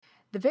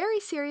The Very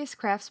Serious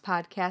Crafts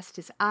podcast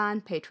is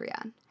on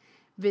Patreon.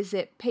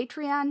 Visit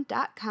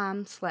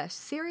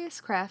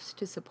patreon.com/seriouscrafts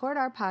to support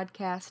our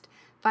podcast,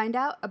 find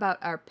out about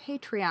our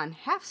Patreon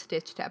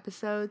half-stitched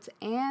episodes,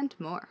 and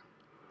more.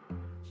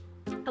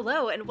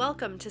 Hello and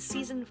welcome to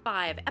Season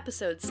 5,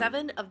 Episode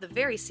 7 of the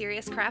Very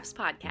Serious Crafts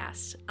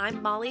podcast. I'm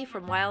Molly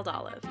from Wild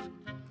Olive.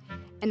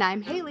 And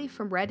I'm Haley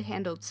from Red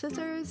Handled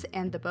Scissors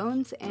and the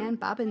Bones and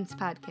Bobbins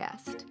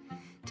podcast.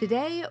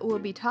 Today we'll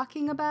be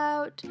talking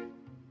about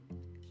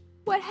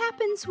what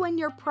happens when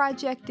your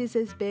project is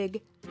as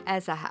big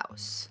as a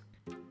house.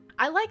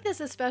 I like this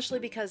especially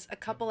because a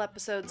couple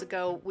episodes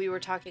ago we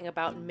were talking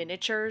about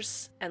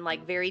miniatures and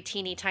like very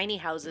teeny tiny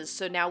houses.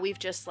 So now we've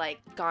just like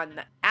gone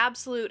the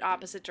absolute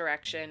opposite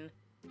direction.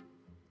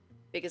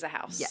 Big as a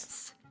house.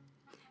 Yes.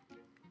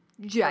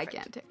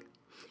 Gigantic.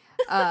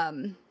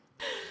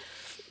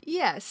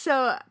 Yeah,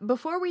 so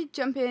before we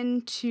jump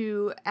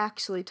into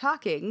actually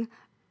talking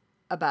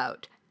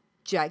about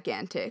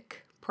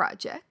gigantic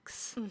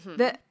projects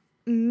that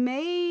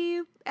may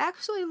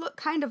actually look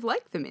kind of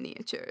like the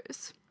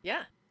miniatures.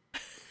 Yeah.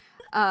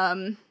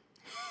 We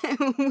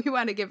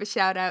want to give a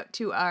shout out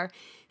to our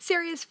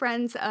serious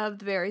friends of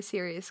the Very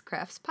Serious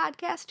Crafts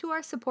podcast who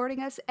are supporting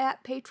us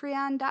at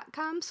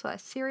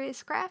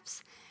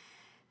patreon.com/seriouscrafts.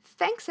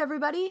 Thanks,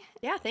 everybody.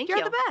 Yeah, thank you.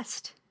 You're the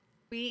best.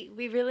 We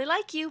really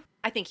like you.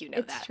 I think you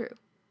know that. It's true.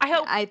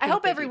 I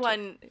hope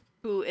everyone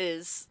who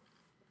is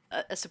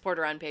a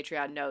supporter on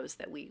Patreon knows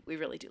that we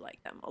really do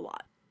like them a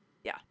lot.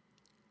 Yeah.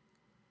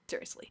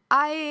 Seriously.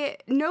 I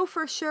know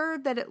for sure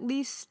that at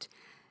least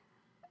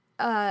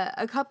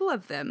a couple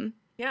of them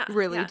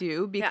really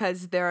do,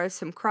 because there are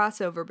some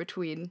crossover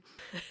between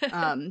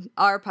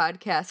our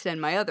podcast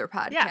and my other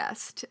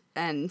podcast.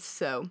 And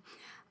so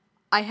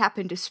I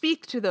happen to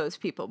speak to those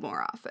people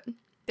more often.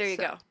 There you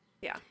go.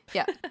 Yeah.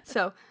 Yeah.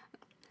 So,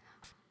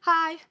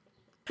 hi.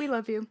 We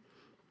love you.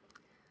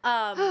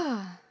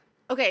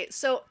 Okay,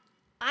 so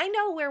I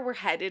know where we're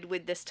headed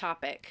with this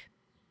topic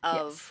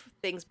of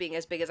things being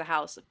as big as a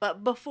house.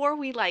 But before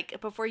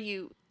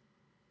you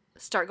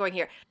start going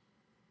here,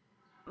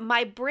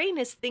 my brain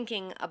is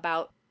thinking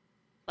about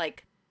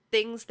like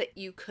things that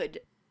you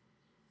could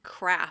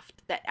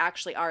craft that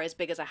actually are as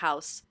big as a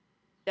house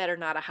that are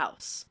not a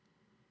house.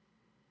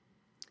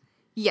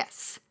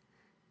 Yes.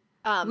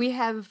 We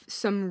have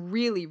some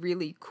really,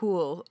 really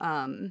cool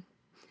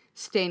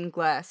stained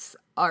glass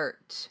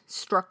art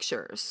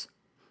structures,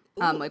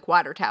 like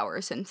water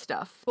towers and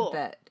stuff. Cool.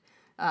 That,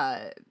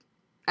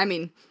 I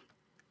mean,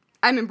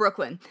 I'm in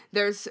Brooklyn.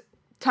 There's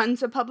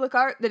tons of public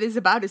art that is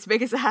about as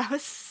big as a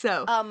house.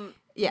 So,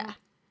 yeah.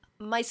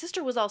 My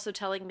sister was also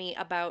telling me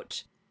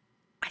about,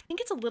 I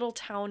think it's a little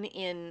town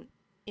in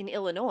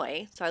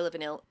Illinois. So I live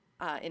in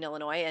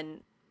Illinois,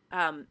 and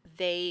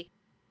they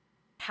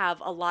have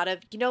a lot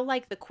of,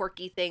 like the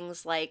quirky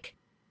things like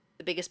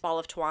the biggest ball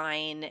of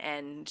twine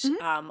and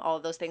all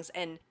of those things.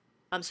 And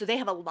so they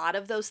have a lot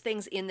of those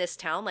things in this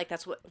town. Like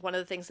that's one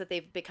of the things that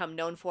they've become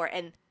known for.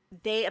 And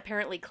they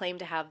apparently claim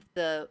to have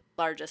the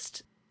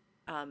largest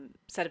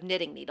set of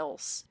knitting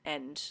needles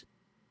and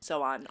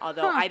so on.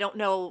 Although I don't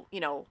know,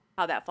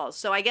 how that falls.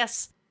 So I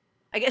guess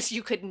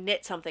you could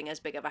knit something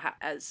as big as a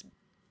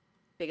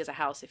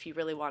house if you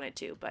really wanted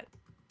to, but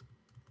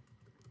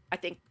I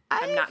think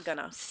I'm not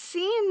gonna. I've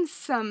seen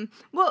some.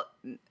 Well,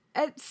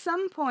 at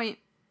some point,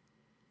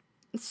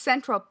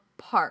 Central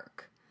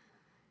Park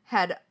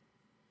had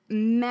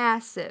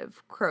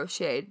massive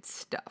crocheted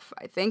stuff.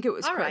 I think it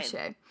was crochet.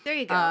 Right. There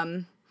you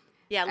go.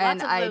 Yeah,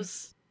 lots of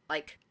those,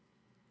 like...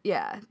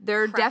 Yeah,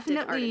 there are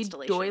definitely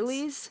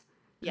doilies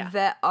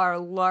that are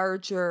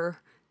larger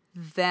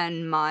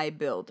than my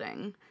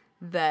building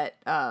that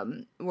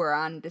were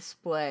on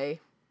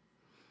display.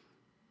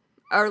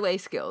 Our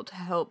Lace Guild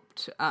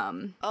helped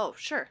fund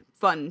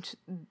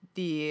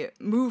the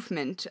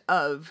movement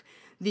of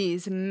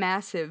these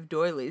massive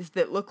doilies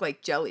that look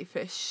like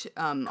jellyfish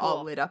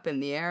all lit up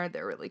in the air.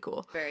 They're really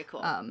cool. Very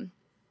cool.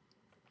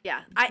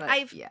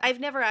 I've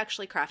never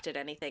actually crafted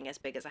anything as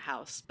big as a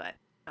house, but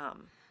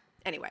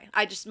anyway,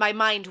 my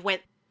mind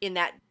went in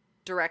that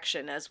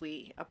direction as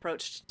we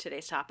approached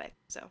today's topic.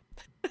 So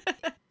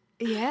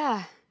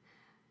yeah.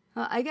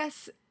 Well, I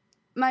guess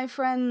my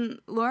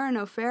friend Lauren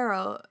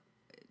O'Farrell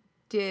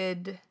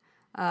did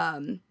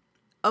a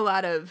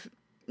lot of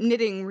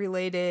knitting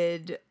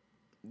related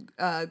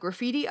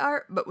graffiti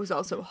art, but was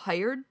also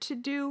hired to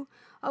do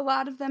a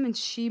lot of them, and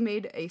she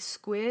made a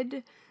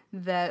squid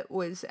that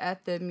was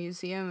at the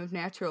Museum of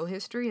Natural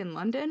History in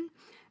London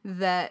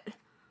that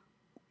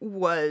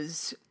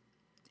was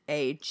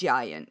a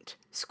giant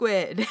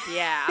squid.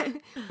 Yeah.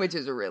 Which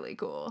is really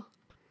cool.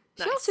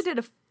 Nice. She also did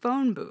a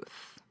phone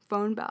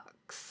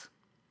box.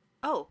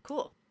 Oh,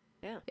 cool.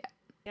 Yeah.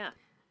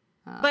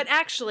 But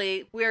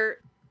actually,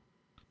 we're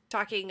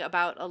talking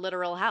about a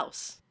literal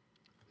house.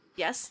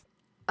 Yes?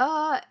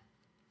 Yeah,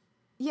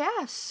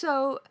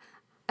 so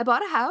I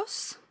bought a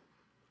house.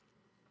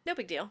 No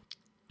big deal.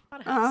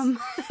 Bought a house.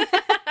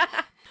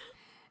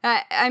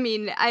 I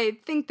mean, I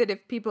think that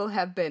if people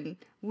have been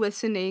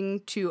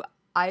listening to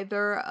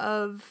either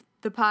of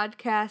the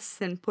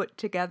podcasts and put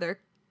together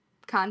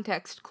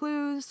context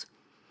clues,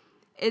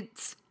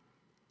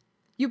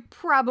 you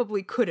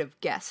probably could have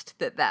guessed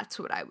that that's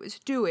what I was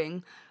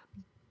doing,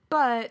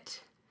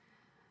 but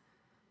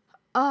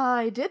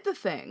I did the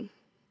thing.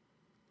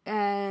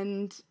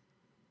 And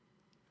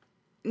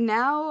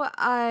now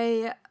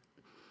I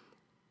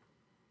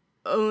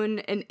own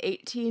an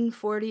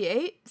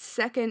 1848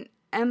 Second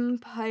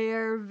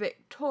Empire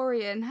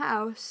Victorian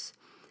house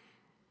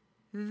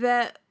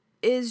that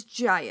is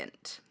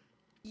giant.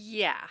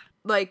 Yeah.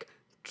 Like,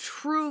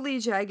 truly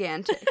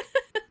gigantic.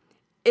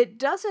 It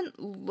doesn't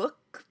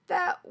look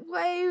that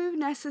way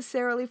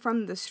necessarily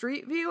from the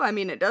street view. I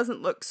mean, it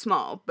doesn't look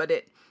small, but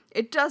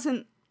it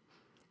doesn't...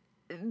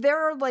 There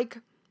are, like,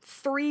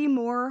 3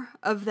 more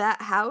of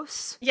that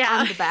house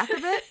on the back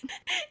of it.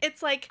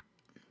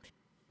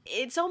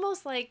 It's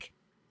almost like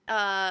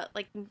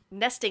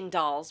nesting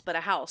dolls, but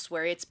a house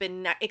where it's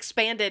been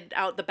expanded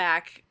out the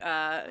back,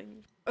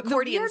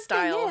 accordion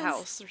style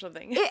house or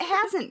something. It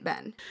hasn't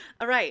been.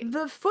 All right.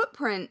 The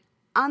footprint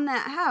on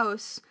that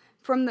house,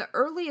 from the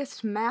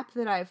earliest map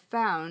that I've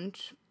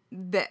found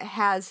that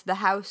has the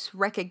house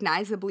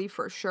recognizably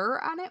for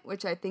sure on it,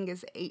 which I think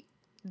is the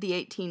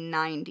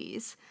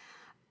 1890s,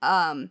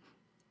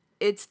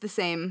 it's the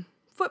same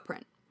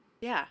footprint.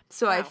 Yeah.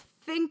 So wow. I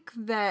think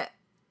that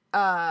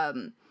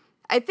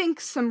I think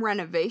some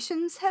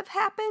renovations have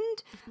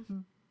happened,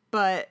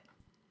 but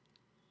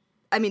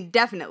I mean,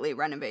 definitely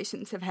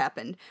renovations have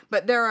happened,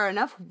 but there are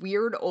enough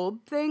weird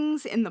old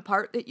things in the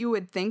part that you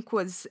would think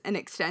was an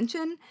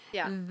extension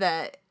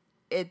that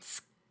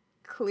it's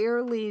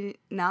clearly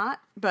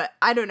not, but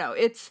I don't know.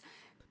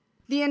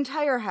 The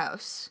entire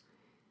house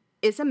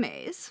is a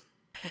maze,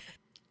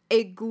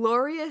 a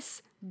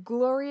glorious,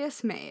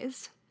 glorious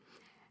maze,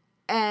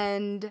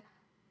 and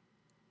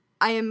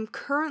I am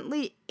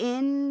currently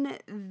in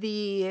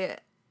the...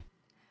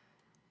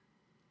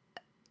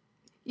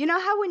 You know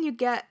how when you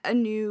get a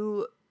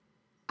new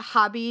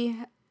hobby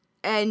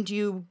and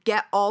you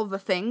get all the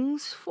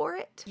things for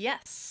it?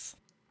 Yes.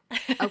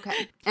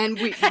 Okay. And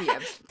we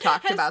have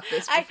talked about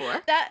this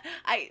before.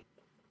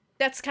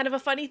 That's kind of a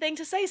funny thing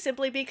to say,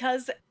 simply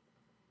because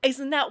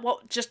isn't that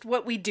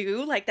what we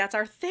do? Like, that's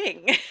our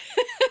thing.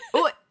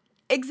 Well,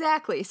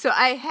 exactly. So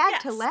I had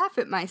to laugh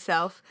at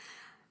myself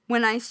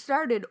when I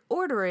started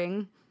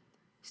ordering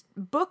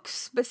books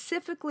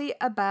specifically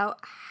about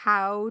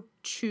how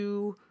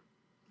to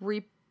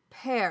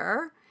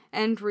repair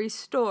and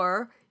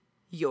restore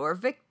your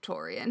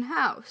Victorian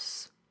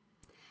house.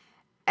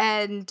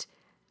 And,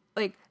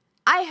 like,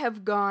 I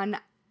have gone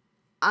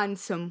on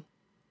some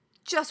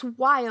just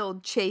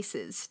wild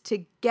chases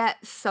to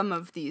get some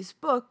of these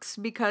books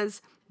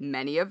because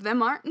many of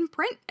them aren't in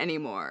print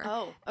anymore.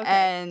 Oh, okay.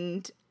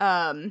 And,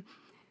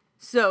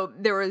 so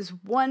there was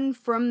one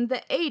from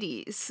the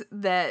 80s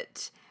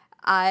that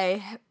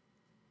I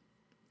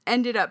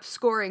ended up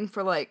scoring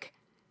for like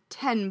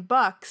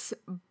 $10,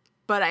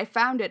 but I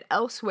found it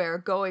elsewhere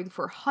going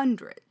for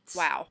hundreds.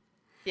 Wow.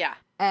 Yeah.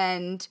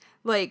 And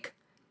like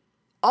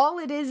all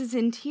it is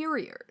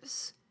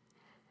interiors.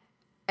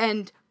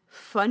 And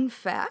fun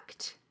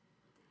fact,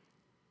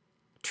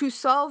 to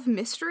solve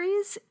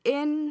mysteries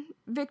in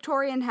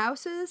Victorian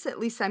houses, at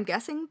least I'm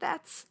guessing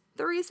that's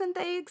the reason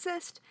they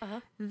exist,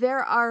 there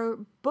are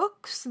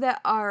books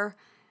that are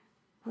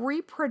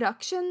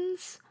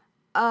reproductions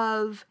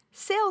of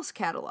sales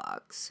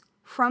catalogs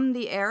from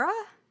the era.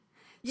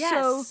 Yes.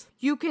 So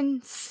you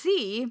can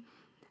see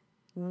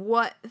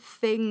what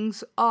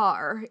things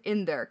are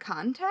in their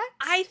context.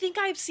 I think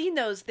I've seen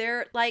those.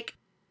 They're like,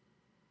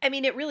 I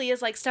mean, it really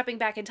is like stepping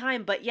back in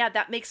time, but yeah,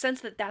 that makes sense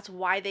that that's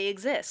why they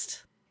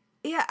exist.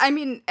 Yeah, I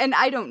mean, and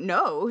I don't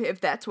know if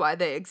that's why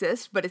they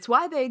exist, but it's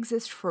why they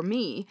exist for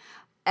me.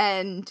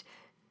 And,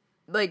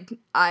 like,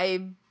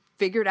 I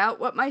figured out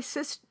what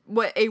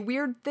a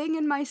weird thing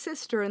in my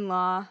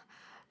sister-in-law's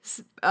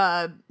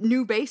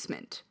new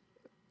basement.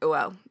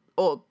 Well,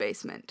 old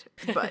basement,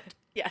 but...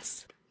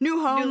 Yes.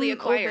 New home, newly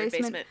acquired old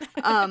basement.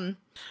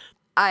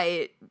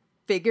 I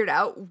figured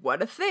out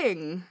what a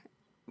thing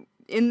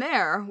in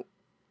there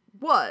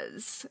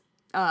was.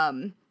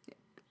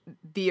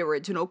 The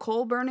original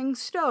coal-burning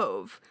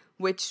stove,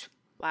 which...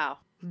 Wow.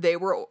 They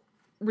were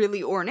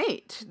really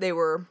ornate. They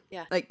were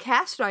like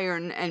cast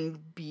iron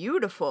and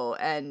beautiful,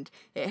 and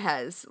it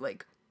has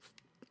like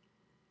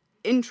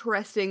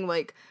interesting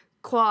like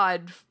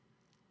clawed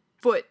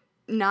foot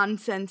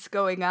nonsense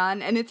going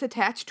on, and it's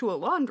attached to a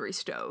laundry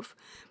stove.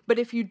 But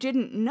if you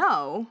didn't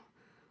know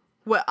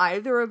what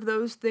either of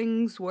those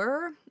things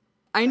were,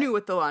 I knew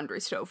what the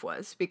laundry stove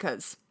was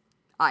because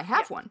I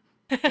have one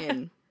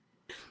in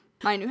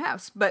my new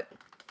house. But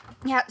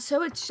yeah,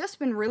 so it's just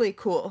been really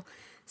cool.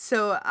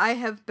 So I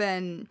have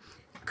been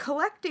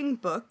collecting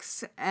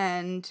books,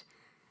 and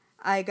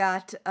I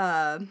got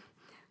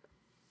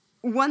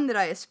one that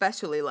I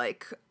especially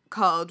like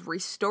called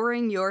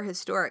Restoring Your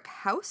Historic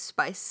House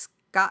by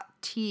Scott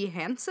T.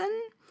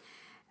 Hansen.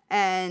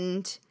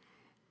 And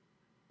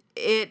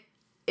it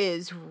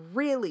is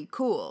really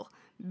cool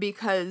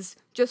because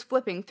just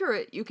flipping through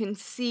it, you can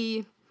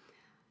see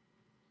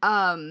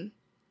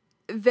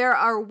there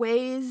are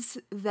ways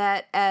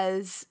that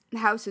as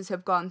houses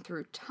have gone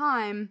through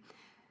time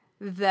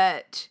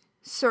that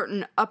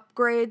certain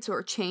upgrades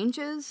or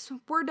changes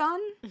were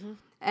done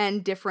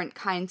and different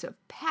kinds of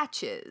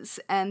patches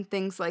and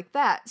things like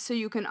that. So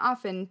you can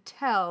often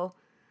tell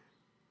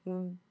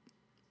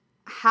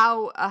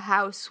how a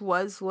house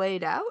was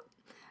laid out,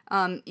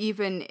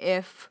 even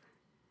if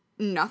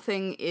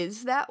nothing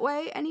is that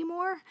way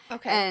anymore.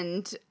 Okay.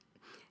 And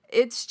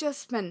it's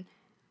just been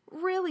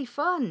really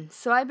fun.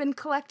 So I've been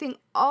collecting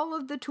all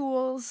of the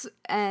tools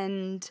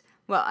and,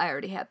 well, I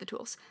already had the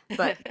tools,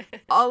 but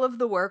all of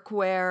the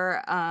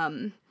workwear.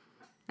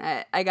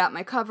 I got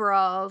my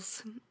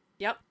coveralls.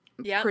 Yep.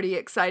 Pretty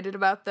excited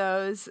about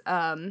those.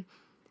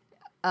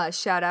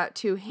 Shout out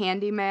to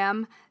Handy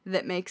Ma'am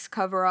that makes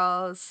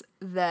coveralls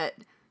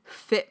that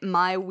fit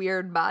my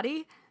weird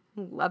body.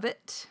 Love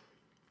it.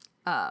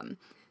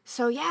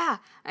 So yeah,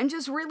 I'm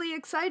just really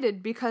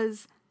excited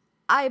because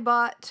I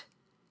bought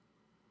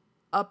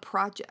a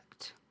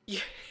project.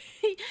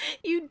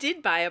 You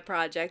did buy a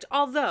project,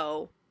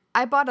 although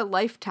I bought a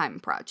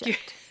lifetime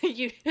project.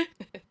 you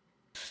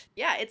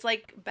yeah, it's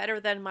like better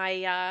than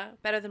my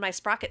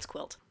sprockets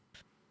quilt.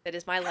 That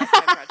is my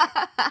lifetime project.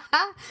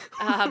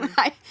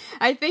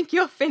 I think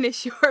you'll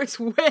finish yours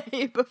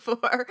way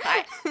before.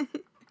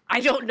 I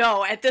don't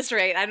know at this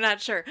rate. I'm not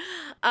sure.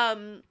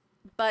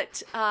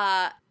 But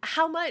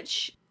how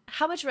much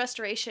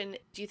restoration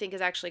do you think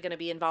is actually going to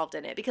be involved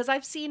in it? Because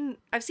I've seen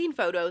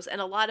photos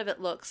and a lot of it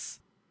looks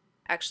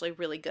actually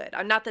really good.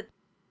 I'm not that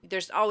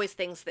there's always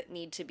things that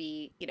need to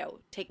be,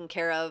 taken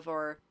care of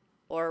or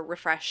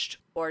refreshed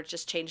or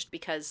just changed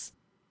because,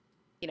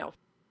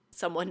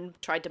 someone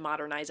tried to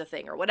modernize a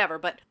thing or whatever.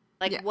 But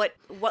what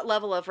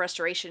level of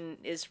restoration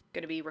is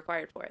going to be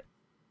required for it?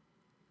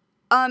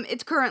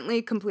 It's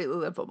currently completely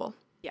livable.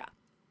 Yeah.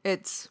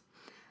 It's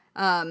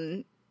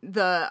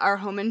our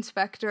home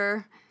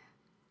inspector,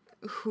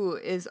 who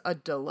is a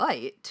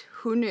delight.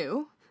 Who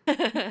knew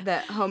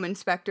that home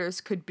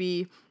inspectors could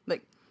be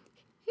like,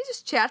 he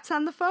just chats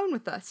on the phone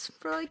with us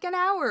for like an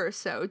hour or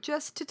so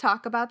just to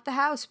talk about the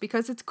house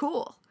because it's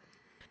cool.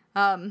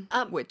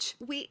 Which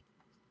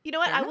you know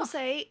what I will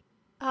say,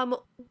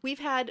 we've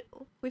had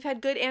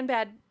good and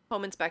bad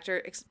home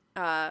inspector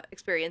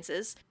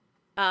experiences.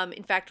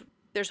 In fact,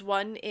 there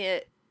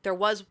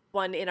was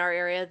one in our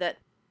area that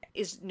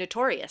is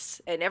notorious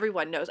and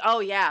everyone knows, oh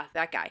yeah,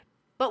 that guy.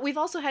 But we've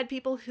also had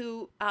people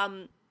who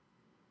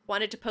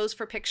wanted to pose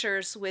for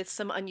pictures with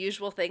some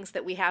unusual things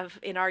that we have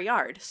in our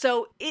yard.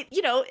 So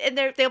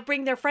and they'll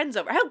bring their friends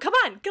over. Oh, come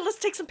on, let's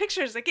take some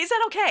pictures. Like, is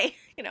that okay?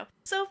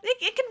 So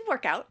it can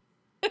work out.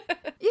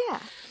 Yeah.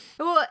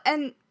 Well,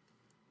 and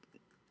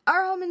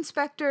our home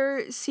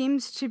inspector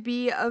seems to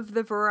be of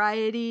the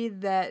variety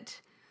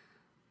that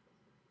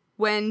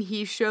when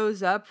he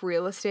shows up,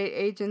 real estate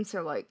agents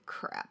are like,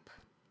 crap.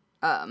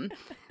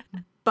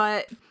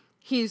 But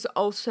he's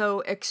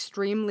also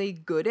extremely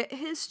good at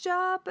his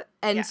job,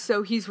 and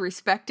so he's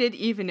respected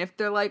even if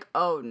they're like,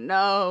 oh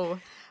no.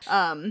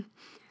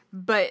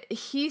 But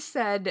he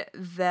said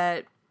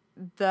that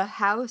the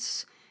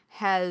house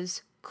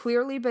has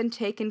clearly been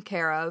taken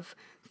care of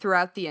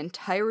throughout the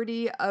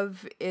entirety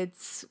of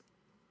its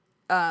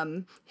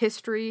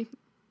history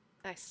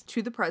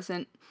to the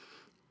present,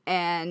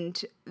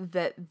 and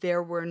that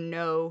there were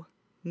no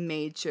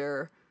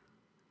major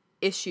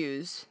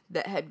issues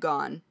that had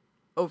gone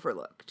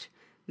overlooked.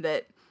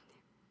 That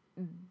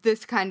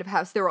this kind of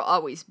house, there will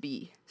always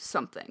be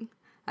something.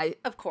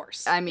 Of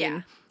course. I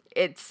mean,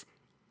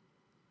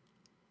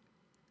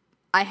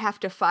 I have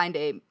to find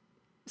a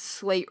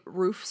slate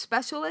roof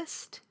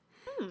specialist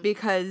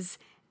because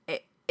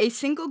a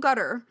single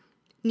gutter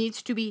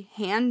needs to be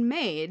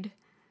handmade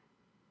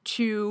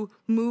to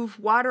move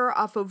water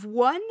off of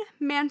one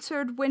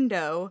mansard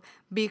window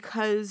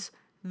because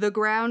the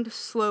ground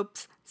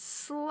slopes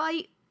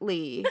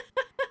slightly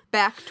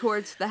back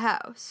towards the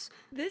house.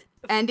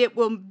 And it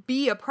will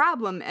be a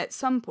problem at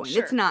some point.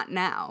 Sure. It's not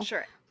now.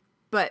 Sure.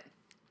 But,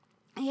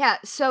 yeah,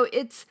 so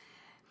it's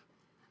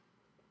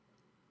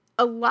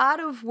a lot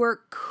of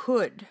work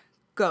could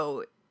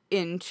go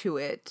into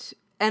it,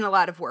 and a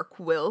lot of work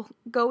will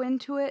go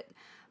into it,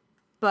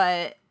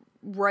 but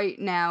right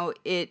now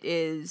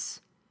it's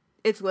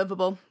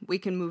livable. We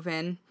can move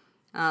in.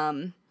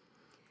 I'm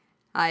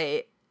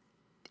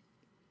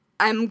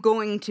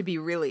going to be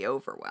really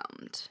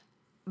overwhelmed,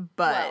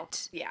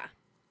 but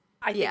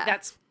I think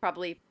that's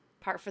probably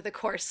par for the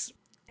course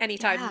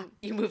anytime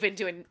you move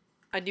into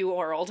a new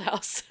or old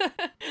house.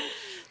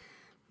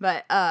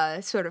 But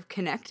sort of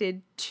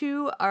connected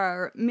to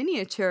our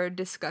miniature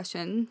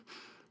discussion,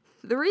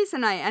 the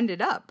reason I ended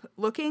up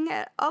looking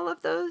at all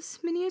of those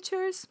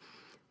miniatures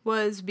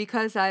was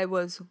because I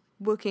was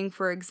looking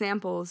for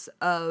examples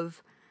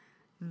of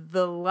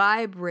the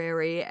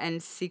library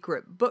and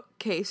secret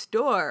bookcase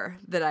door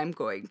that I'm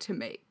going to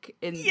make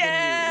in the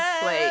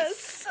new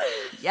place.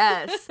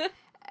 Yes.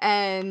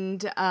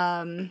 And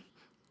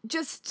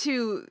just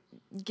to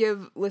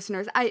give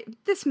listeners,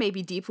 this may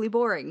be deeply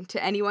boring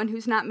to anyone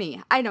who's not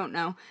me. I don't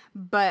know.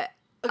 But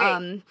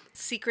okay.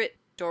 Secret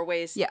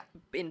doorways Yeah.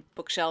 in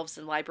bookshelves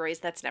and libraries.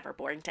 That's never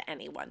boring to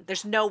anyone.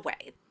 There's no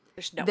way.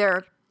 There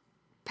are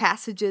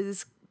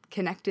passages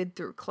connected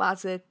through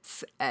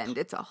closets, and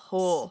it's a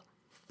whole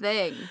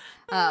thing.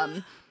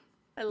 I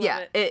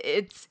love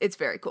it. It's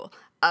very cool.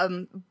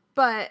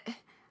 But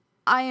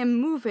I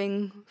am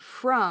moving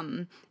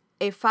from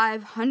a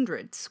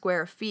 500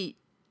 square foot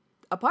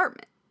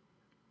apartment,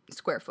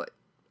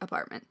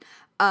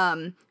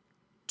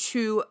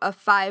 to a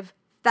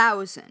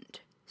 5,000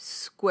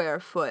 square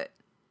foot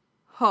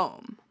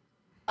home.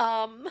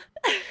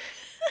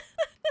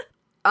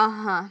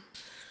 Uh-huh.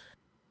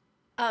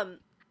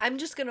 I'm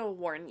just gonna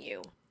warn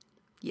you.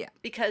 Yeah.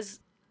 Because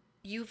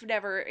you've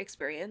never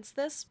experienced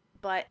this,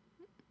 but,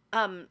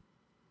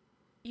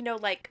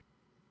 like,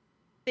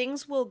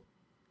 things will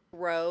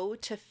grow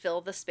to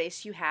fill the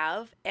space you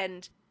have,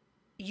 and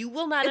you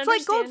will not It's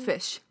understand. like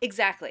goldfish.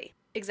 Exactly.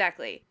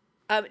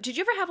 Did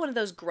you ever have one of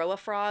those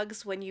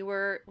grow-a-frogs when you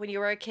were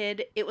a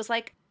kid? It was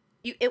like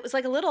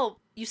a little,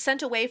 you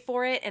sent away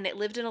for it, and it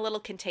lived in a little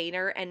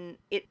container, and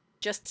it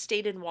just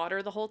stayed in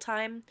water the whole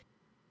time.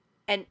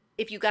 And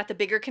if you got the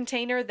bigger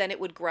container, then it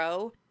would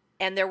grow.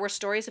 And there were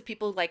stories of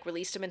people like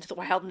released them into the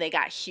wild and they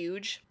got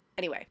huge.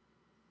 Anyway,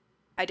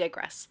 I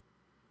digress.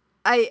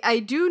 I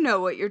do know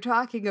what you're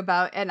talking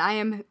about, and I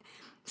am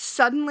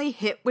suddenly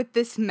hit with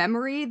this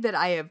memory that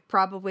I have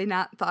probably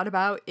not thought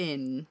about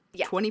in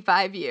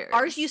 25 years.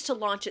 Ours used to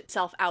launch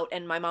itself out,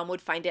 and my mom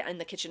would find it on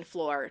the kitchen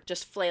floor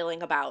just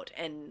flailing about,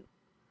 and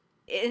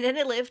then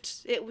it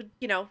lived. It would,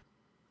 you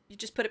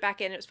just put it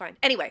back in, it was fine.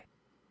 Anyway,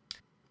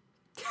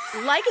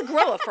 like a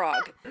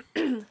grow-a-frog,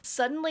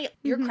 suddenly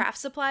your craft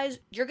supplies,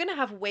 you're going to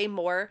have way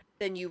more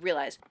than you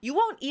realize. You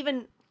won't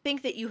even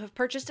think that you have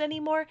purchased any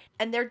more,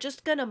 and they're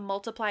just going to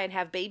multiply and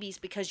have babies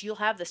because you'll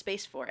have the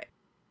space for it.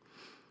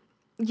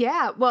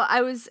 Yeah, well,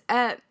 I was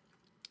at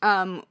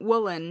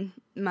Woolen,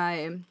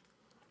 my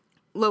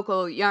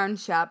local yarn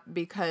shop,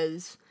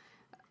 because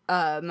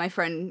my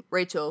friend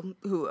Rachel,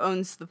 who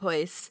owns the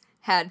place,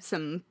 had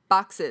some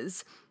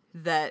boxes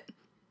that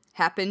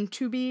happened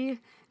to be...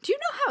 Do you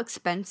know how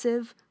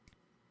expensive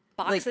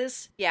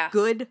boxes? Yeah.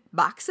 Good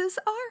boxes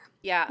are?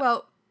 Yeah.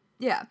 Well,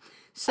 yeah.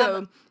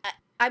 So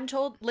I'm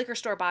told liquor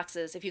store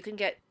boxes, if you can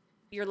get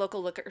your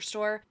local liquor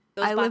store,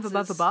 those I boxes, live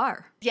above a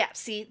bar. Yeah,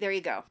 see, there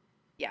you go.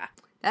 Yeah.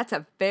 That's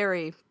a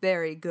very,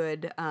 very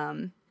good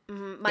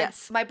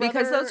yes. My brother,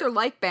 because those are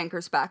like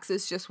Banker's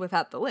boxes, just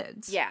without the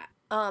lids. Yeah.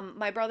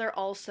 My brother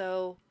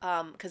also,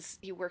 because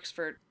he works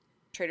for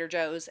Trader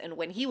Joe's, and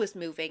when he was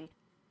moving,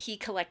 he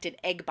collected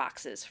egg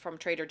boxes from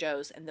Trader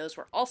Joe's, and those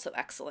were also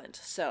excellent.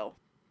 So.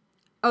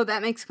 Oh,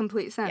 that makes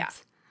complete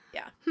sense.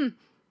 Yeah. Well,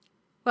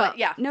 but,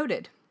 yeah.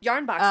 Noted.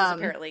 Yarn boxes,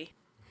 apparently.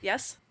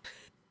 Yes?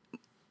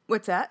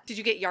 What's that? Did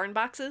you get yarn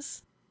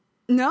boxes?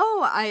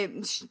 No,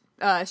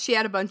 she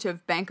had a bunch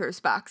of Banker's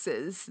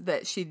boxes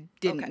that she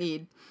didn't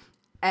need.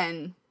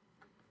 And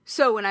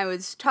so when I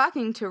was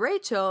talking to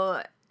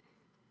Rachel,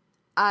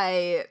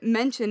 I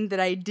mentioned that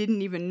I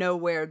didn't even know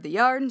where the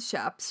yarn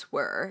shops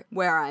were,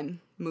 where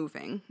I'm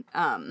moving.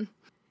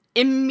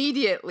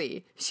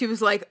 Immediately, she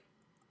was like,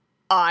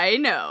 I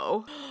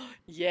know.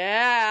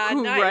 Yeah,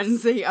 who nice.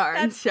 runs a yarn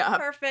That's shop.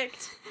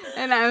 Perfect.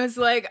 And I was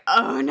like,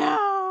 oh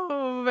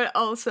no, but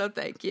also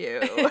thank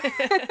you.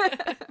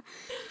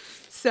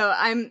 So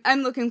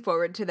I'm looking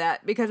forward to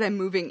that because I'm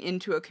moving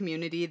into a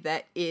community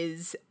that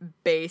is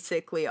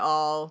basically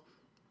all,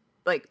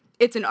 like,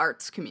 it's an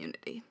arts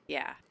community.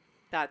 Yeah,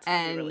 that's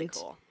really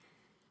cool.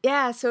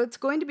 Yeah, so it's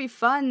going to be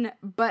fun,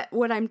 but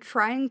what I'm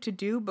trying to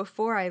do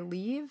before I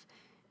leave,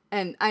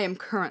 and I am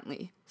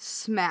currently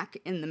smack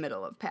in the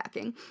middle of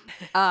packing,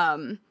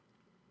 I'm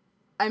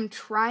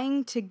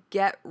trying to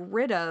get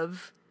rid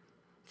of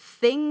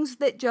things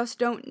that just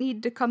don't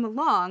need to come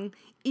along,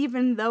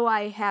 even though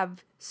I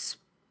have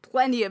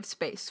plenty of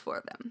space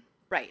for them.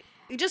 Right.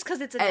 Just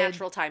because it's a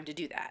natural time to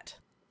do that.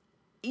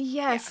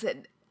 Yes. Yeah.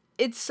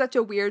 It's such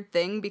a weird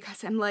thing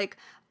because I'm like,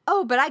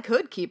 oh, but I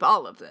could keep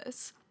all of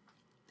this.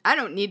 I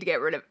don't need to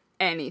get rid of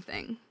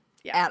anything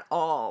at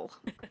all.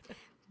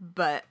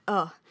 But,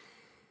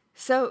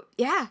 so,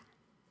 yeah.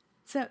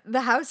 So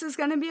the house is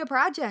going to be a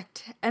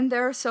project, and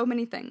there are so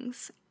many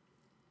things.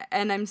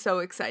 And I'm so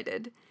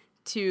excited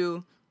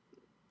to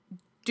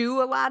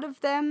do a lot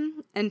of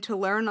them and to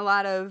learn a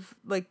lot of,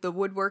 like, the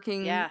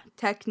woodworking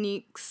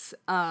techniques.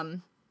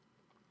 I'm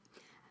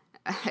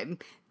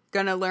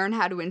gonna learn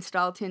how to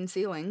install tin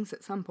ceilings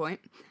at some point.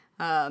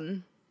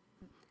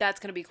 That's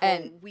gonna be cool.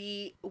 And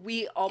we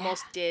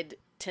almost did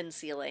tin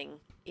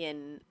ceiling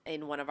in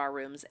one of our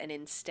rooms, and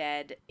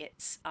instead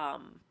it's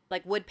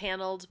like wood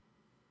paneled,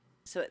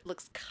 so it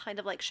looks kind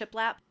of like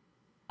shiplap.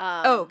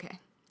 Okay.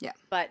 Yeah.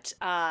 But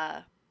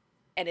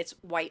and it's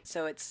white,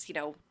 so it's,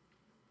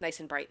 nice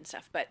and bright and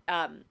stuff. But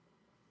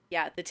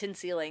the tin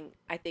ceiling,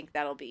 I think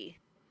that'll be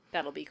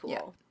cool.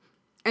 Yeah.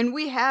 And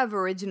we have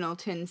original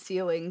tin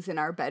ceilings in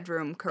our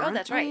bedroom currently. Oh,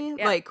 that's right.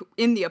 Yeah. Like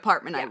in the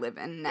apartment I live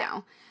in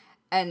now.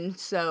 Yeah. And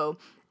so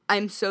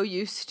I'm so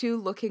used to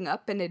looking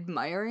up and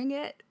admiring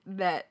it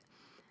that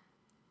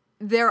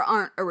there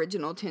aren't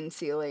original tin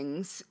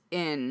ceilings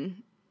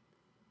in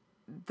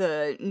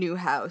the new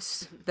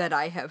house that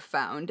I have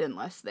found,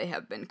 unless they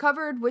have been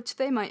covered, which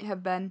they might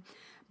have been.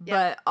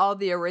 But all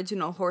the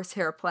original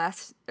horsehair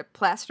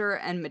plaster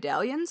and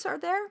medallions are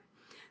there.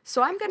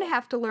 So I'm going to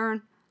have to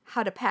learn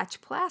how to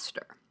patch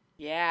plaster.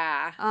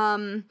 Yeah.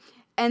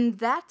 And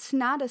that's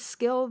not a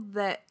skill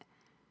that...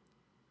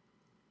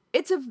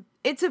 It's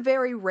a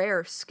very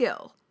rare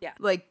skill. Yeah.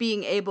 Like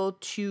being able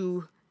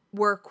to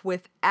work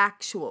with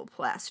actual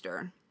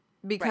plaster.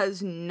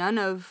 Because none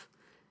of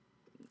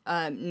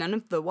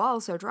the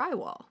walls are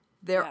drywall.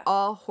 They're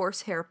all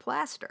horsehair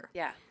plaster.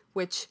 Yeah.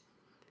 Which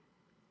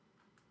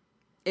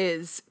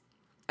is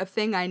a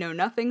thing I know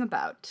nothing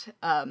about.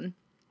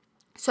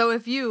 So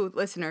if you,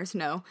 listeners,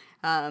 know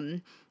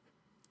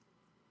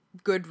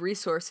good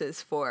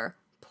resources for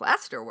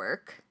plaster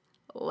work,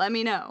 let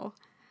me know.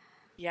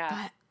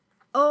 Yeah.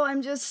 But,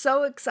 I'm just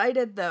so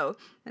excited, though.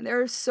 And there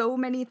are so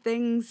many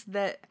things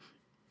that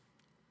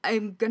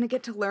I'm going to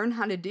get to learn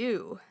how to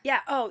do. Yeah.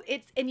 Oh,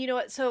 and you know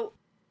what? So,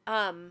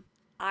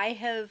 I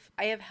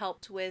have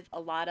helped with a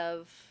lot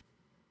of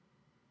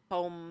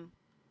home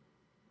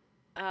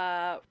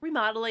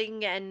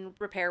remodeling and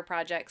repair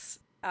projects.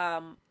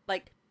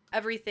 Like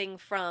everything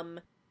from,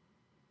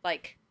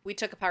 like, we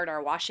took apart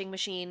our washing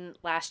machine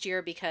last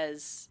year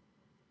because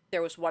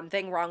there was one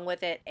thing wrong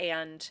with it,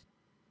 and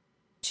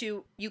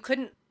you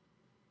couldn't,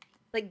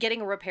 like,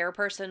 getting a repair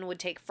person would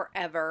take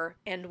forever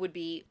and would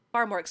be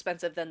far more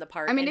expensive than the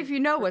part. I mean, if you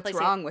know what's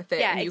wrong with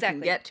it, and exactly.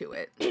 you can get to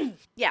it.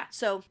 Yeah,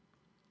 so,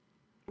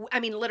 I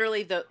mean,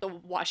 literally the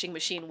washing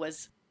machine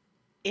was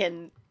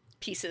in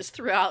pieces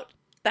throughout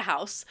the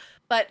house,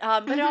 but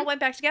it all went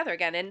back together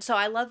again, and so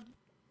I love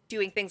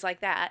doing things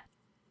like that.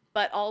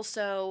 But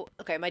also,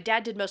 okay, my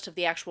dad did most of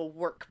the actual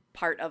work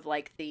part of,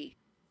 like, the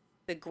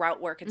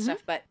grout work and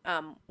stuff, but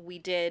we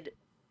did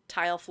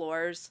tile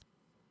floors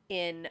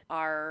in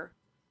our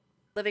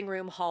living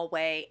room,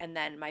 hallway, and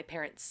then my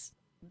parents'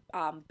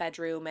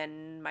 bedroom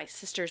and my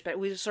sister's bed.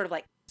 We just sort of,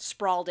 like,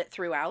 sprawled it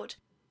throughout.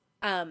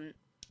 And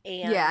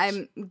yeah,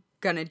 I'm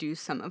gonna do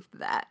some of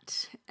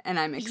that, and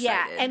I'm excited.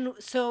 Yeah, and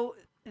so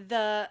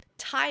the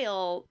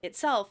tile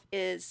itself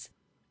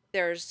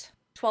there's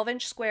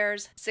 12-inch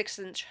squares,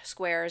 6-inch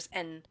squares,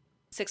 and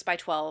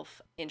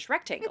 6x12-inch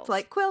rectangles. It's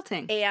like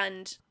quilting.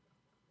 And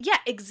yeah,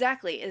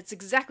 exactly. It's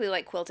exactly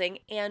like quilting.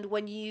 And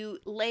when you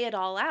lay it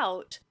all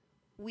out,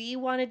 we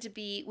wanted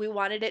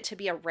it to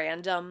be a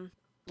random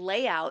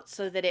layout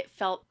so that it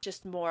felt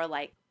just more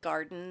like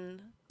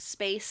garden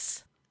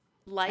space.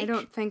 I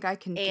don't think I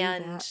can do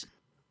that. And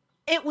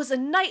it was a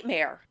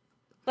nightmare.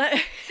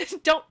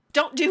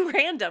 Don't do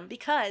random,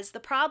 because the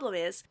problem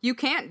is you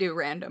can't do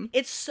random.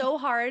 It's so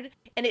hard,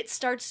 and it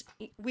starts.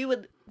 We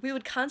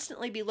would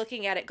constantly be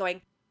looking at it,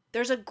 going,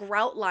 "There's a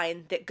grout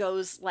line that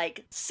goes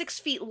like 6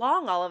 feet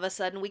long. All of a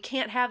sudden, we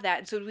can't have that."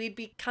 And so we'd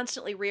be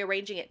constantly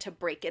rearranging it to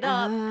break it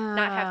up,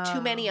 not have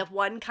too many of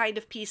one kind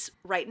of piece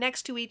right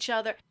next to each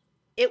other.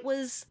 It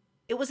was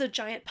a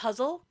giant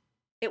puzzle.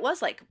 It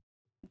was like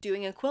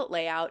doing a quilt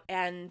layout,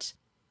 and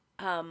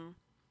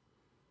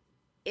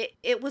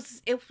it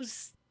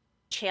was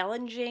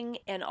challenging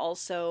and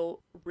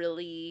also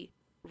really,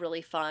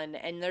 really fun.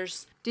 And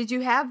did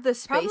you have the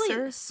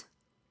spacers?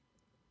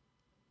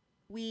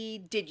 We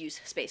did use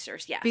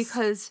spacers, yes.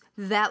 Because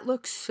that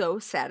looks so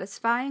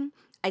satisfying.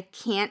 I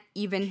can't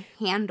even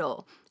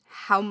handle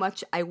how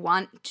much I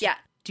want to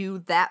do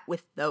that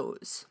with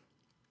those.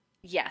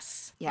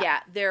 Yes.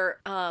 Yeah. They're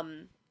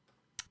and,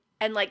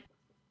 like,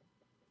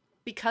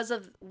 because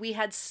we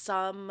had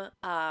some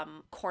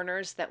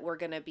corners that were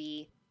going to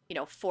be,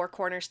 4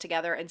 corners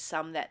together, and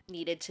some that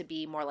needed to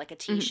be more like a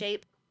T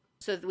shape.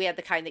 So we had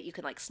the kind that you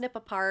can, like, snip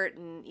apart,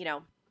 and,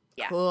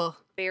 Cool.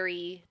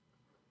 Very,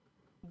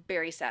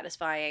 very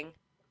satisfying.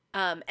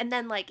 And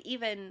then, like,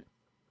 even,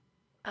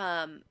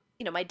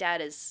 my dad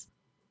is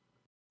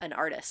an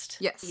artist.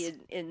 Yes.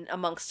 In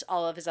amongst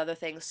all of his other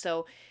things.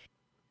 So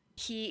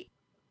he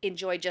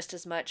enjoyed just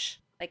as much,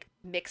 like,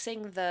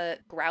 mixing the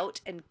grout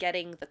and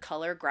getting the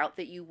color grout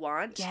that you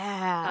want.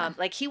 Yeah.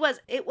 Like,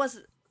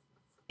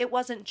 it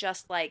wasn't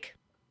just like,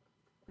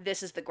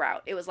 this is the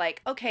grout. It was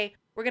like, okay,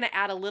 we're going to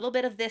add a little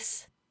bit of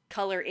this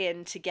color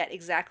in to get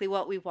exactly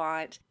what we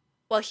want.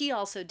 Well, he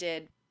also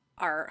did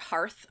our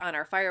hearth on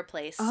our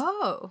fireplace.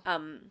 Oh.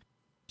 I'm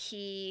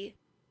trying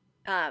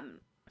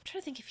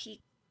to think if he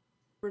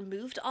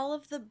removed all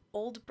of the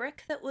old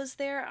brick that was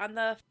there on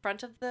the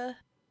front of the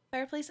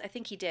fireplace. I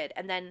think he did.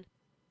 And then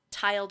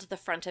tiled the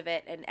front of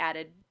it and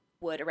added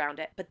wood around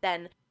it. But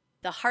then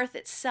the hearth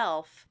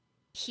itself,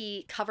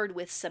 he covered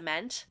with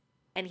cement,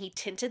 and he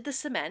tinted the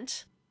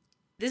cement.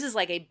 This is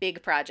like a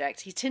big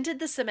project. He tinted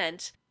the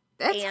cement.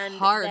 That's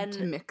hard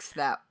to mix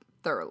that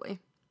thoroughly.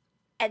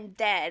 And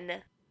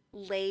then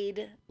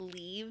laid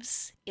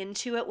leaves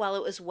into it while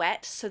it was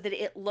wet so that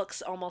it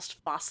looks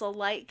almost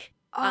fossil-like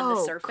on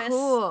the surface.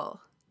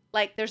 Cool.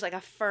 Like, there's like a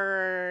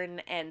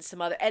fern and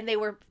some other, and they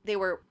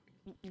were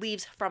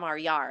leaves from our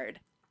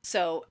yard.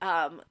 So,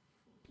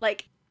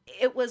 like,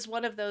 it was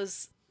one of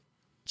those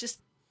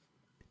just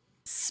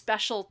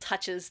special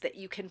touches that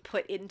you can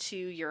put into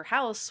your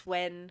house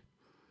when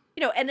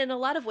And in a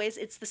lot of ways,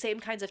 it's the same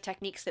kinds of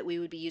techniques that we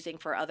would be using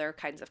for other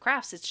kinds of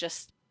crafts. It's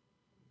just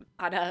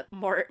on a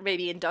more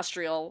maybe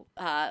industrial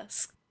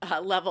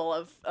level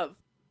of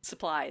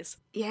supplies.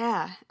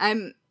 Yeah,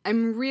 I'm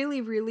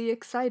really really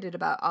excited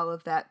about all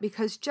of that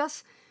because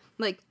just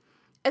like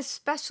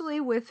especially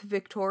with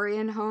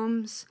Victorian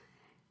homes,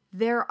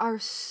 there are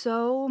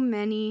so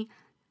many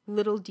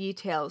little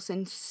details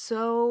and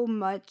so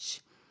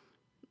much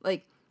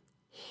like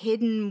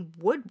hidden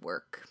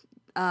woodwork.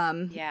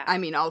 Yeah. I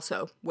mean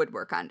also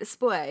woodwork on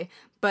display,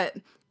 but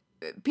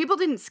people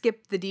didn't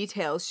skip the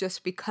details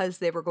just because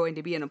they were going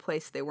to be in a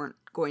place they weren't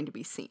going to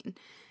be seen.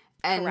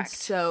 And Correct.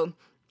 so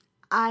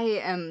I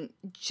am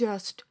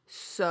just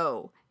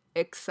so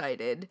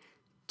excited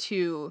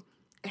to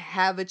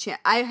have a chance.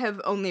 I have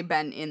only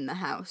been in the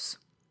house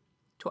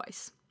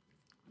twice.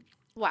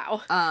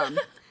 Wow.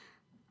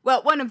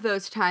 Well, one of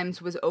those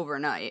times was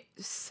overnight,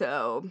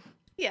 so,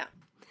 Yeah.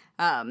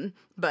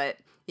 but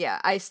yeah,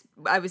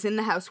 I was in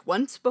the house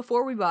once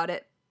before we bought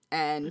it,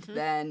 and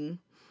then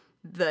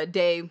the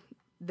day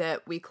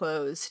that we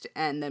closed,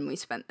 and then we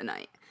spent the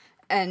night.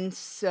 And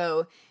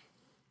so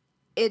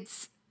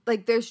it's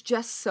like there's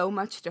just so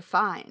much to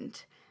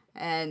find,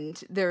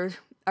 and there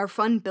are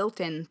fun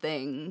built-in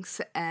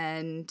things,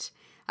 and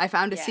I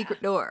found a Yeah.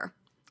 secret door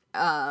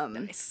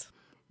Nice.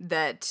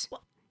 that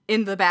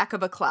in the back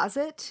of a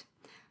closet,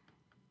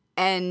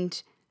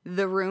 and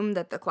the room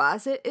that the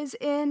closet is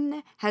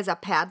in has a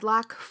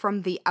padlock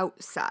from the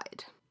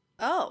outside.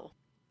 Oh.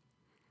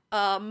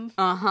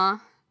 Uh-huh.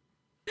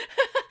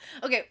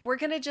 Okay, we're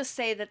going to just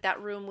say that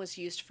that room was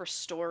used for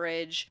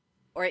storage,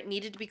 or it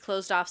needed to be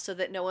closed off so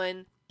that no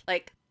one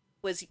like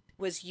was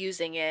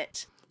using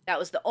it. That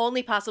was the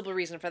only possible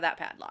reason for that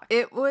padlock.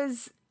 It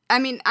was, I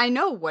mean, I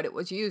know what it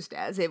was used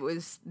as. It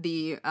was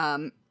the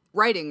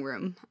writing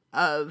room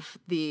of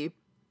the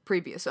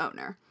previous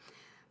owner.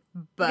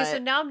 But Okay, so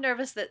now I'm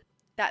nervous that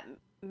that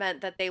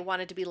meant that they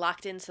wanted to be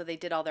locked in so they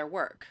did all their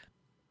work.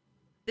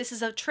 This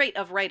is a trait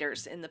of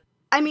writers in the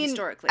I mean,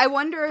 historically. I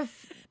wonder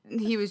if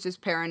he was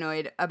just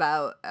paranoid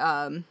about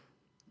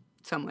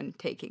someone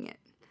taking it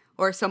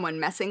or someone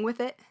messing with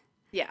it.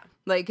 Yeah.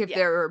 Like if Yeah.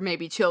 there were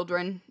maybe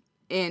children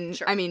in,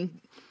 Sure. I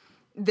mean,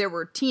 there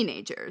were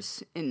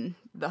teenagers in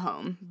the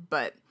home,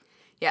 but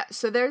yeah,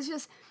 so there's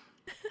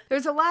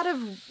a lot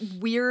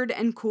of weird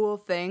and cool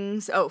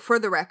things. Oh, for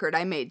the record,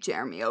 I made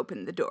Jeremy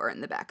open the door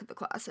in the back of the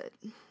closet.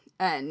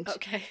 And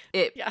Okay.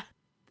 it Yeah.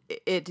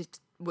 it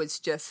was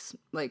just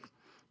like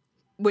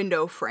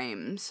window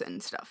frames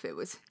and stuff. It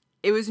was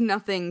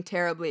nothing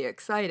terribly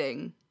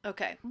exciting.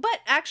 Okay. But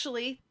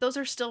actually, those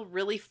are still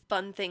really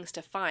fun things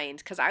to find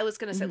because I was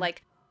going to say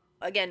like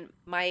again,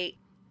 my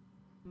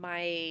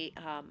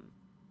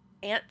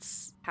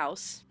aunt's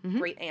house,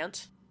 great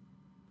aunt,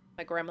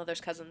 my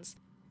grandmother's cousins,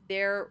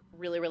 their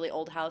really really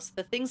old house,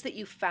 the things that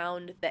you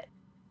found that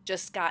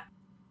just got,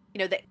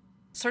 that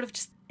sort of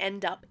just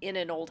end up in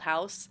an old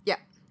house. Yeah.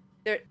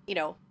 They're,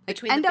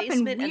 between end the up in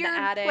basement and the weird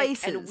attic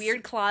places. and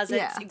weird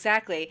closets. Yeah.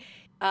 Exactly.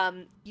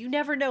 You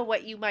never know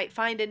what you might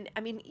find. And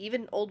I mean,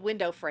 even old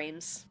window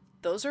frames,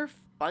 those are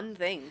fun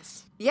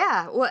things.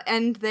 Yeah, well,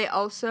 and they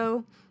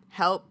also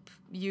help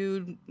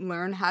you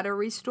learn how to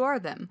restore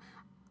them.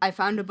 I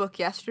found a book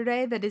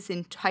yesterday that is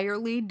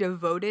entirely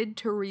devoted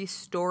to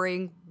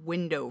restoring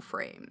window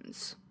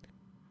frames.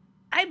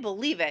 I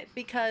believe it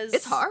because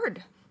It's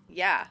hard.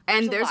 Yeah.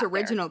 And a there's lot there.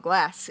 original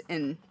glass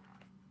in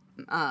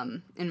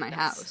my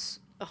house.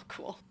 Oh,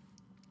 cool.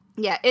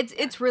 Yeah,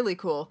 it's really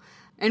cool.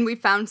 And we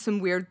found some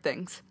weird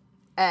things.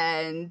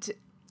 And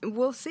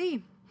we'll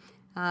see.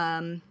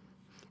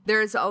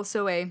 There's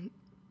also a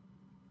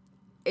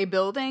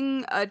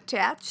building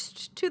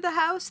attached to the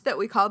house that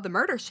we call the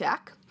Murder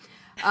Shack.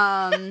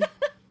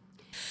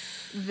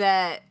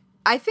 That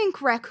I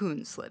think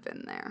raccoons live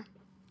in there.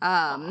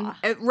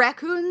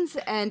 Raccoons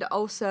and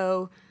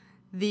also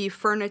the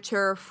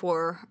furniture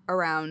for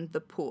around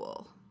the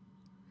pool.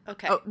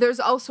 Okay. Oh, there's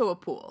also a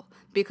pool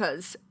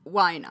because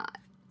why not?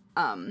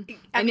 An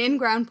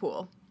in-ground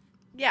pool.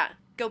 Yeah.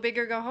 Go big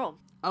or go home.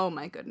 Oh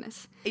my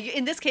goodness.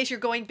 In this case, you're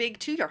going big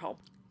to your home.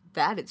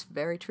 That is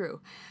very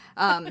true.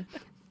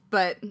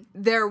 But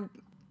they're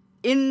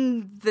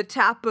in the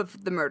top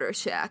of the Murder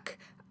Shack.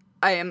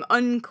 I am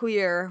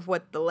unclear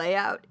what the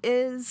layout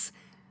is.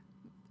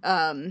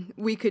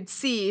 We could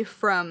see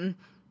from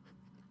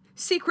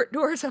secret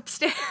doors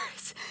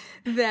upstairs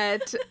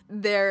that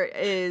there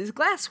is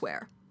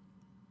glassware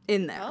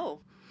in there. Oh.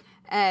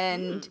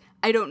 And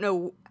I don't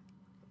know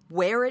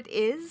where it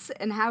is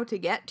and how to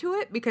get to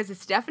it because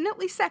it's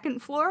definitely second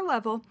floor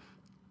level.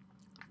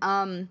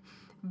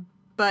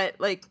 But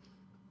like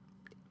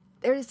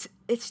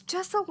it's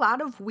just a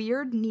lot of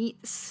weird,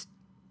 neat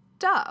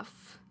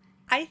stuff.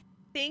 I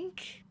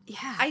think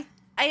Yeah.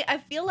 I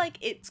feel like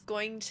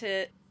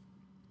the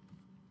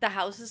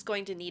house is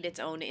going to need its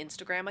own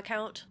Instagram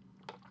account.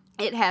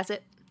 It has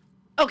it.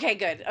 Okay,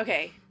 good.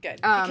 Okay, good.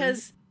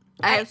 Because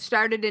I have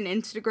started an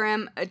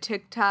Instagram, a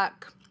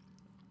TikTok.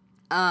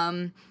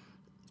 I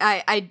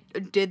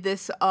did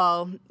this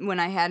all when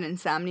I had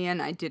insomnia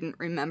and I didn't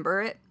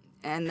remember it.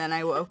 And then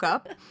I woke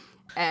up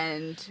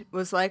and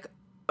was like,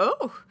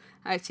 oh,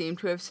 I seem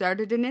to have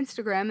started an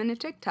Instagram and a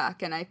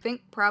TikTok, and I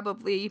think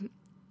probably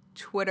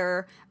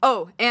Twitter.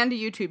 Oh, and a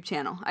YouTube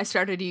channel. I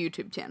started a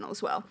YouTube channel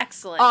as well.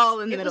 Excellent. All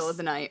in the middle of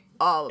the night.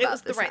 All about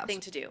this. It was the right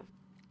thing to do.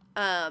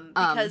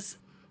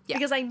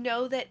 Because I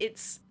know that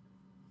it's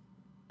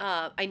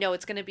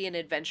going to be an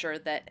adventure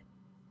that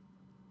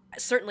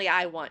certainly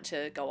I want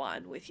to go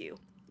on with you.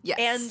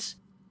 Yes.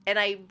 And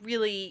I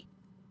really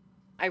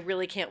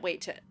can't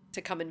wait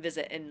to come and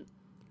visit and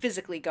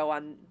physically go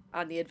on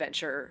the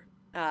adventure.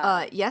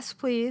 Yes,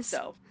 please.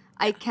 So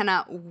I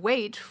cannot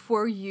wait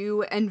for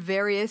you and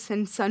various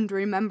and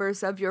sundry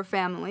members of your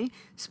family,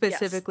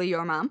 specifically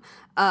your mom,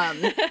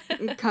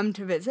 come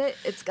to visit.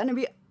 It's going to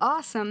be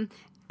awesome.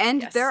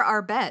 And there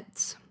are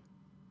beds.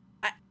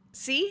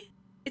 See?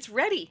 It's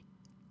ready.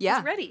 Yeah.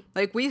 It's ready.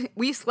 Like,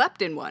 we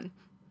slept in one.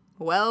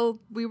 Well,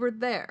 we were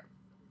there.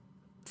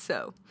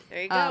 So.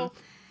 There you go.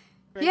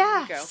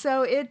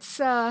 So it's,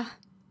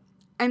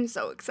 I'm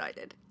so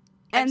excited.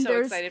 I'm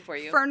so excited for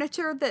you.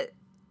 Furniture that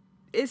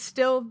is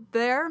still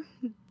there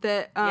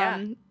that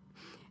and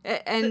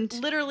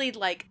literally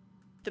like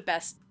the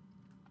best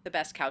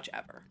couch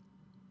ever.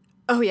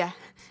 Oh yeah.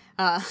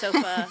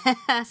 Sofa,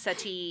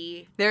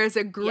 settee. There's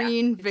a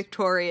green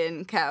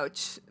Victorian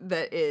couch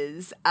that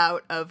is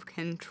out of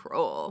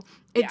control.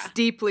 It's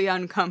deeply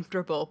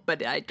uncomfortable,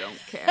 but I don't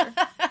care.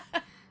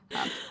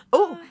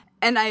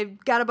 And I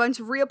got a bunch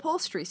of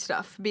reupholstery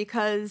stuff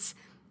because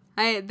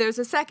there's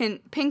a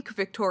second pink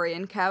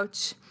Victorian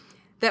couch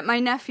that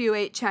my nephew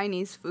ate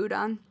Chinese food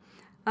on,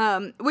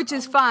 which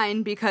is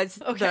fine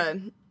because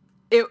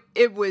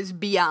it was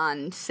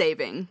beyond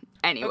saving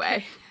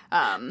anyway.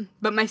 Okay.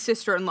 But my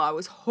sister-in-law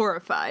was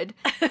horrified.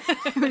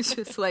 It was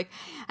just like,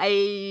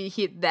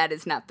 that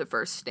is not the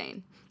first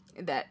stain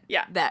that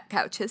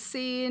couch has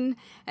seen,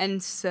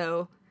 and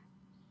so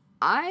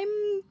I'm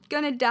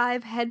gonna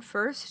dive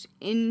headfirst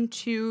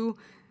into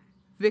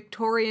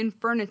Victorian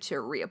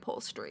furniture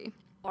reupholstery.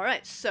 All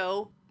right,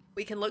 so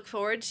we can look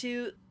forward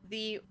to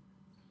the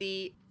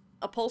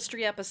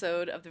upholstery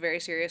episode of the Very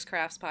Serious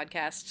Crafts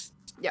podcast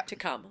to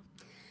come.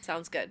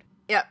 Sounds good.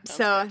 Yep.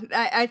 So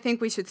I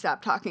think we should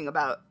stop talking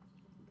about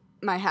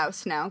my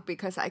house now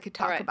because I could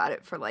talk about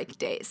it for like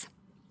days.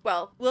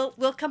 Well,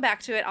 we'll come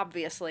back to it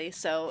obviously.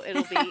 So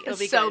it'll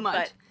be so good,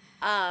 much.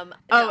 But,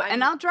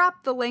 and I'll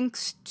drop the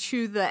links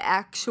to the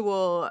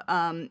actual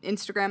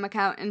Instagram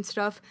account and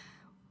stuff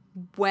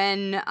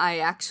when I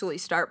actually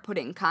start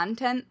putting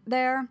content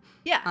there.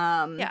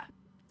 Yeah.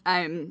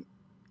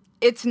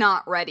 It's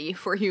not ready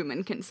for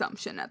human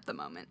consumption at the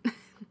moment.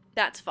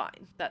 That's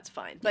fine.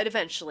 But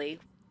eventually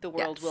the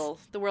world will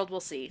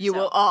see. You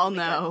will all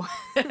know.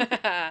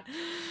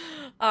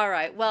 All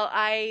right. Well,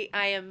 I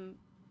am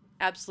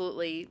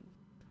absolutely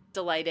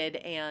delighted,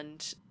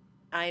 and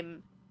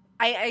I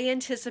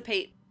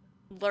anticipate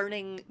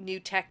learning new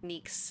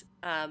techniques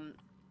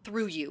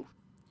through you.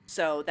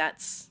 So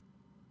that's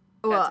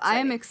I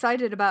am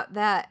excited about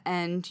that,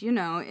 and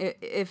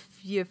if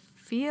you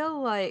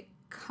feel like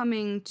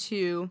coming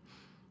to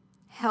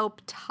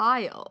help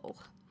tile,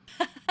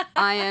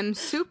 I am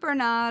super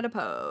not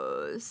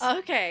opposed.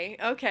 Okay.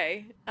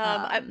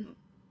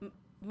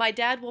 My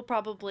dad will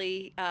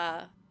probably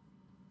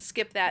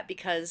skip that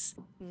because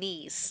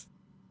knees.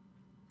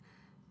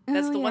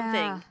 That's the one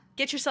thing.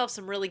 Get yourself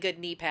some really good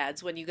knee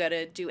pads when you go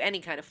to do any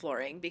kind of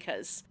flooring,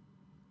 because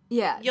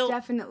you'll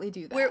definitely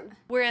do that.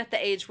 We're at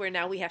the age where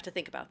now we have to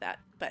think about that.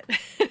 But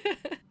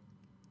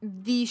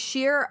the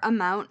sheer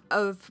amount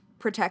of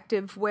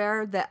protective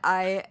wear that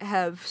I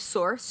have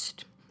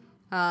sourced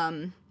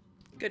good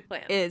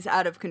plan. Is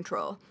out of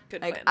control.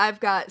 Good plan. I've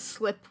got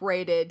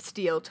slip-rated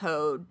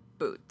steel-toed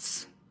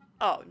boots.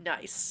 Oh,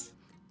 nice.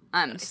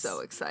 I'm so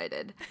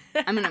excited.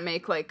 I'm going to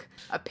make like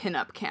a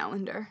pinup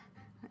calendar.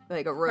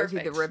 Like a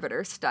Rosie the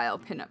Riveter style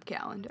pinup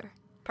calendar.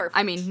 Perfect.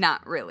 I mean,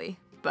 not really,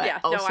 but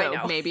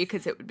also maybe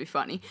because it would be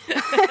funny.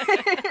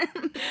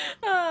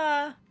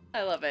 I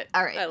love it.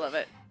 All right. I love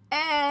it.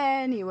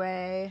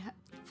 Anyway,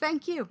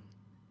 thank you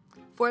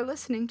for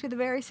listening to the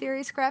Very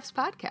Serious Crafts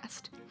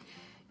podcast.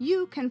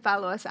 You can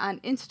follow us on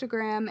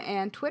Instagram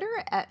and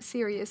Twitter at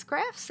Serious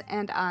Crafts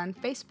and on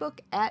Facebook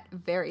at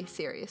Very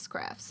Serious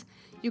Crafts.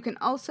 You can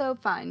also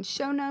find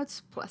show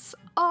notes plus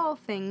all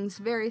things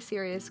Very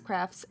Serious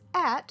Crafts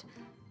at,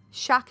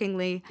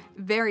 shockingly,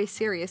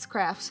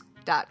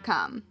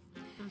 veryseriouscrafts.com.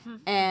 Mm-hmm.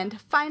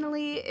 And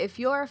finally, if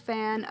you're a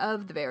fan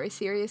of the Very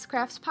Serious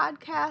Crafts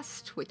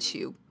podcast, which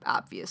you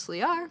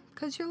obviously are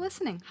because you're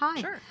listening,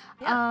 hi. Sure.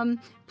 Yeah.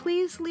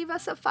 Please leave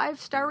us a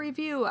 5-star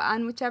review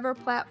on whichever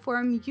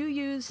platform you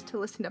use to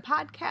listen to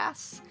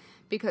podcasts,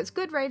 because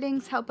good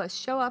ratings help us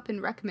show up in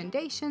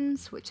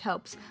recommendations, which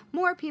helps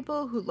more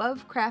people who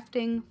love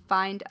crafting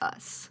find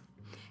us.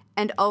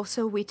 And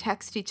also, we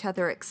text each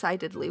other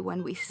excitedly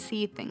when we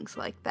see things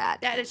like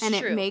that. That is and true.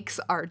 And it makes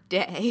our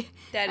day.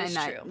 That is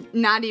true.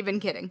 Not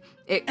even kidding.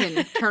 It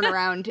can turn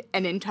around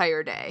an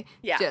entire day.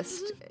 Yeah.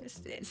 Just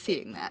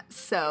seeing that.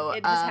 So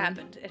it has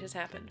happened. It has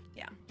happened.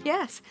 Yeah.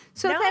 Yes.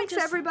 So thanks,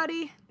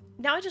 everybody.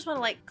 Now I just want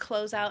to like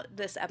close out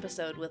this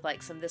episode with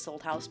like some This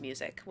Old House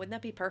music. Wouldn't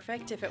that be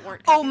perfect if it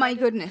weren't Oh my copyrighted?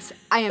 goodness.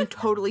 I am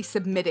totally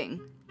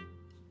submitting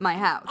my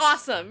house.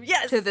 Awesome.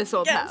 Yes. To This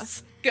Old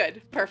House.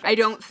 Good. Perfect. I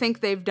don't think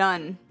they've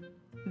done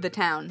the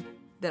town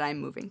that I'm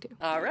moving to.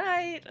 All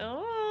right.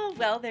 Oh,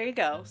 well, there you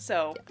go.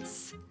 So,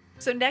 Yes.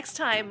 so next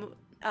time,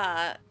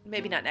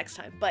 maybe not next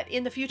time, but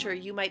in the future,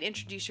 you might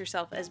introduce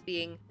yourself as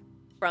being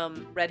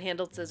from Red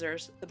Handled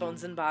Scissors, the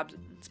Bones and Bob's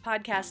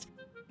podcast,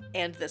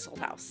 and This Old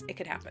House. It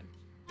could happen.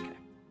 Okay.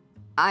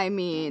 I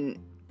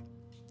mean,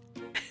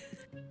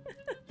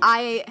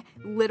 I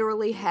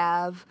literally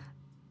have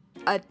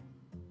a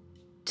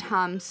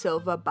Tom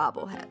Silva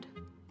bobblehead.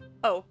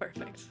 Oh,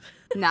 perfect.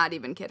 Not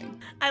even kidding.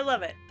 I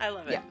love it. I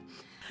love it. Yeah.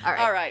 All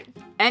right. All right.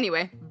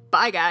 Anyway,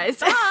 bye guys.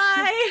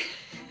 Bye.